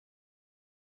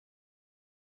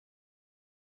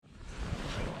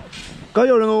Hva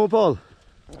gjør du nå, Pål?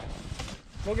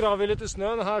 Nå graver vi litt i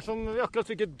snøen her som vi akkurat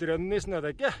fikk et drønn i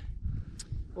snødekket.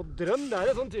 Og drønn, det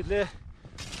er et sånn tydelig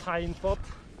tegn på at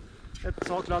et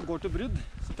svakt lag går til brudd.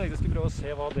 Så tenkte jeg skulle prøve å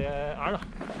se hva det er da.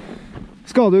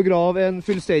 Skal du grave en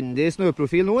fullstendig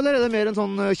snøprofil nå, eller er det mer en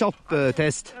sånn kjapp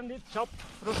test? En litt kjapp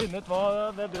for å finne ut hva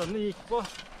det drønnet gikk på.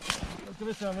 Nå skal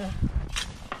vi se om vi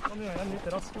kan gjøre en litt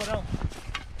rask variant.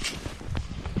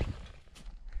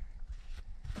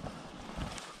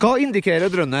 Hva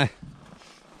indikerer drønnet?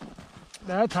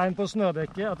 Det er et tegn på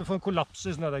snødekket, at du får en kollaps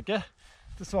i snødekket.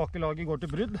 Det svake laget går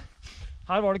til brudd.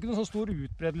 Her var det ikke noen sånn stor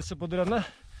utbredelse på drønnet.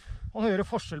 Man hører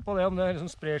forskjell på det om det liksom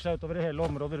sprer seg utover hele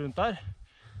området rundt der.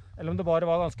 Eller om det bare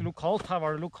var ganske lokalt. Her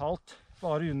var det lokalt,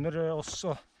 bare under oss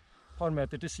og et par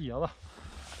meter til siden da.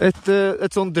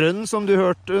 Et sånn drønn som du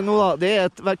hørte nå da, det er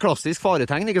et klassisk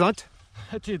faretegn, ikke sant?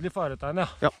 Et tydelig faretegn, ja.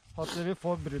 Ja. At vi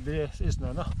får brudd i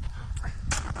snøen, ja.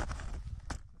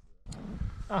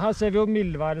 Her ser vi jo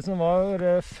mildværet som var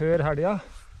før helga,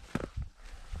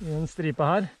 i en stripe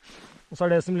her. Og så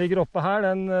er det som ligger oppe her,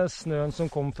 den snøen som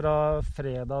kom fra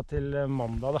fredag til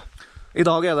mandag da. I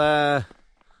dag er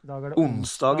det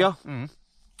onsdag, ja.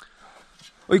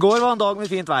 Og i går var en dag med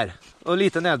fint vær, og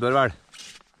lite nedbør vel?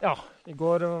 Ja, i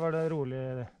går var det rolig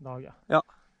dag, ja. Ja.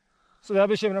 Så det jeg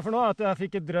er bekymret for nå er at jeg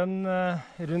fikk et drønn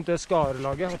rundt det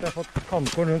skarelaget, at jeg har fått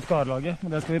kantkorn rundt skarelaget,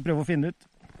 men det skal vi prøve å finne ut.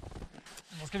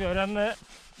 Nå skal vi gjøre en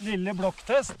lille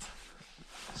blokktest,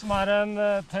 som er en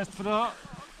test for å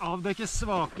avdekke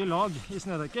svake lag i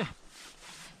snødekket.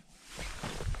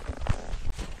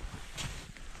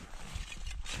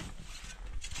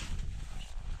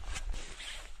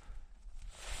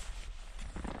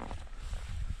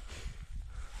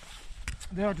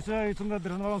 Det hørtes jo ut som det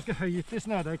drønnet var ganske høyt i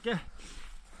snødekket.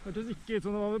 Det hørtes ikke ut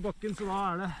som det var ved bakken, så da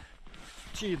er det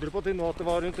tyder på til nå at det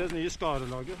var rundt det nye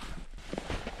skarelaget.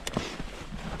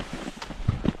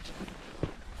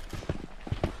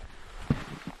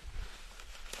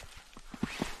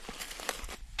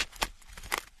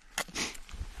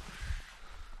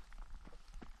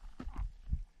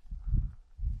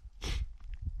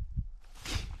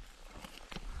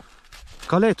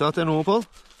 Hva leter du etter nå, Pål?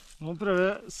 Nå prøver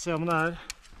jeg å se om det er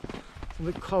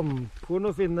sånne kantkorn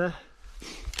å finne.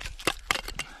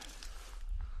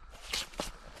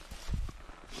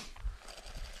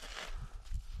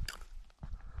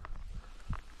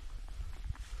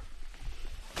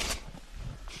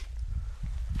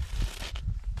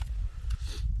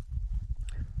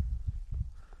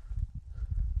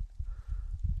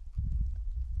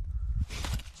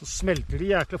 Så smelter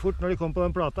de jækla fort når de kommer på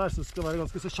den plata her, så det skal være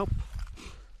ganske så kjapp.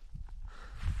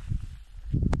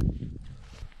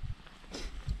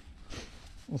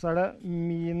 Og så er det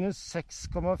minus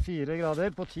 6,4 grader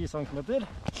på 10 centimeter.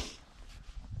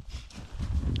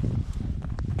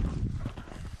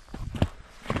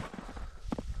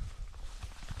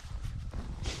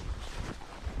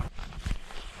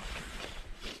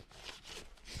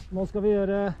 Nå skal vi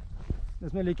gjøre det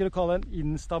som jeg liker å kalle en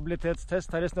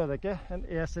instabilitetstest her i snødekket. En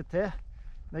ECT,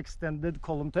 en Extended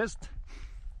Column Test.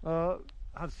 Og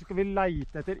her skal vi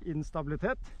leite etter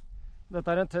instabilitet. Dette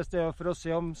er en test jeg gjør for å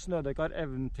se om snødekket har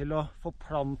evnen til å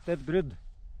forplante et brudd.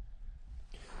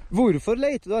 Hvorfor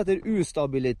leter du etter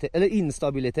ustabilitet, eller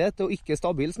instabilitet og ikke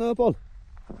stabil snø, Pål?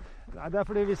 Nei, det er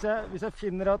fordi hvis jeg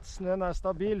finner at snøen er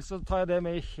stabil, så tar jeg det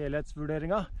med i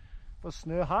helhetsvurderingen. For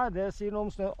snø her, det sier noe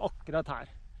om snø akkurat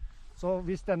her. Så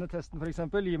hvis denne testen for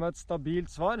eksempel gir meg et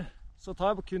stabilt svar, så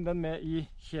tar jeg kun den med i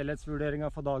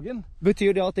helhetsvurderingen for dagen.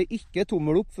 Betyr det at det ikke er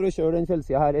tommel opp for å kjøre den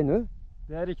fjellsiden her ennå?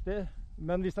 Det er riktig.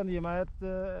 Men hvis den gir meg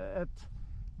et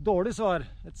dårlig svar,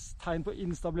 et tegn på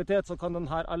instabilitet, så kan den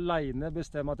her alene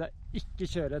bestemme at jeg ikke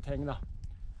kjører et heng da.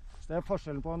 Så det er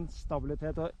forskjellen på en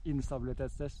stabilitet og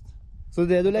instabilitetstest. Så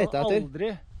det du leter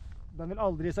etter? Den vil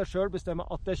aldri i seg selv bestemme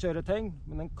at jeg kjører et heng,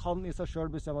 men den kan i seg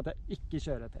selv bestemme at jeg ikke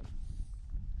kjører et heng.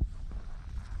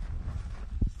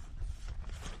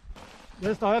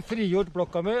 Da har jeg frigjort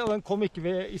blokka mi, og den kom ikke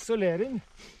ved isolering.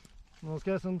 Nå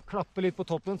skal jeg sånn klappe litt på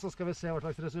toppen, så skal vi se hva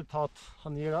slags resultat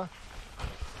han gir da.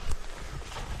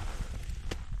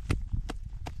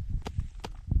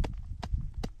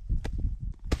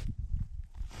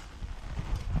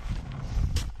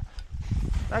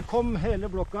 Der kom hele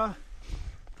blokka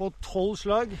på 12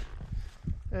 slag,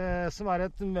 som er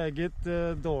et meget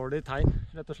dårlig tegn,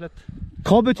 rett og slett.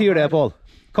 Hva betyr det, Pål?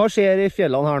 Hva skjer i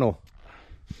fjellene her nå?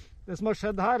 Det som har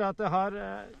skjedd her er at det har,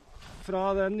 fra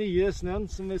den nye snøen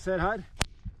som vi ser her,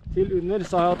 til under,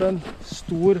 så har jeg hatt en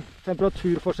stor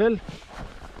temperaturforskjell.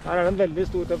 Her er det en veldig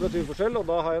stor temperaturforskjell, og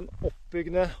da har jeg en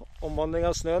oppbyggende omvandling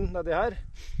av snøen nedi her.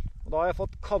 Og da har jeg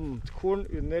fått kantkorn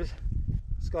under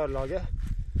skarlaget.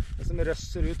 Det som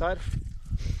Røsrud her.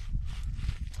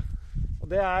 Og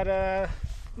det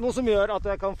noe som gjør at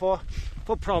jeg kan få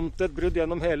plantet brudd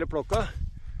gjennom hele plokka,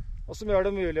 og som gjør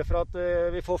det mulig for at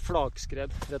vi får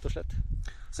flakskred, rett og slett.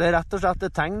 Så det rett og slett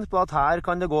et tegn på at her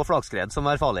kan det gå flakskred som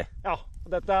er farlig? Ja, og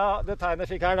det tegnet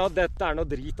jeg fikk her nå, dette noe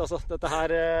drit, altså. Dette her,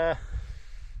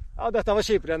 ja, dette var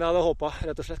kjipere enn jeg hadde håpet,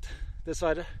 rett og slett.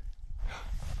 Dessverre.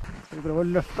 Skal vi prøve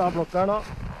å løfte av blokka her nå.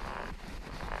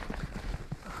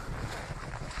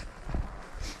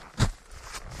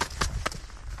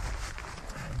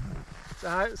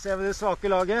 Her ser vi det svake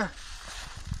laget.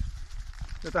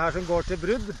 Dette her som går til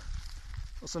brudd,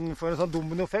 og som får en sånn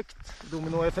dominoeffekt.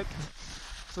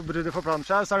 Så bruddet forplanter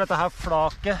seg, så dette her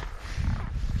flaket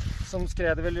som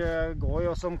skredet vil gå i,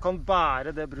 og som kan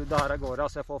bære det bruddet her av gårde,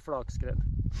 så jeg får flakskred.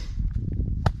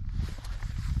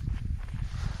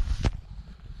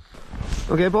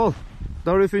 Ok, Pål.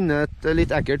 Da har du funnet et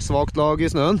litt ekkelt svakt lag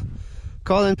i snøen.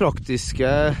 Hva den praktiske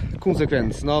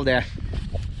konsekvensen av det?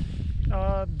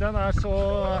 Ja, den så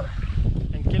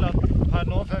enkel at her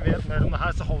nå, for jeg vet mer om det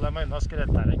her, så holder jeg meg unna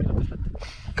skredterreng, rett og slett.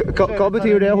 Hva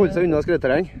betyr det å holde seg unna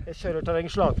skredterreng? Jeg kjører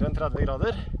terreng slakere enn 30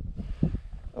 grader.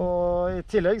 Og i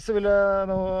tillegg så vil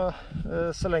jeg nå,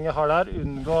 så lenge jeg har det her,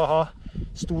 unngå å ha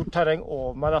stort terreng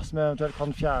over meg, da, som jeg eventuelt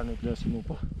kan fjernutløse noe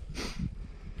på.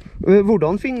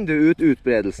 Hvordan finner du ut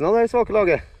utbredelsen av det svake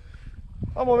laget?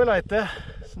 Da må vi leite,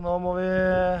 så nå må vi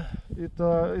ut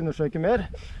og undersøke mer.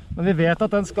 Men vi vet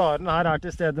at den skaren her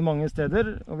til stede mange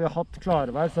steder, og vi har hatt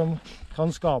klarvær som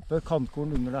kan skape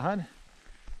kantkorn under det her.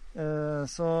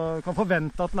 Så vi kan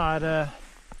forvente at den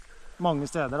mange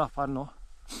steder da, per nå.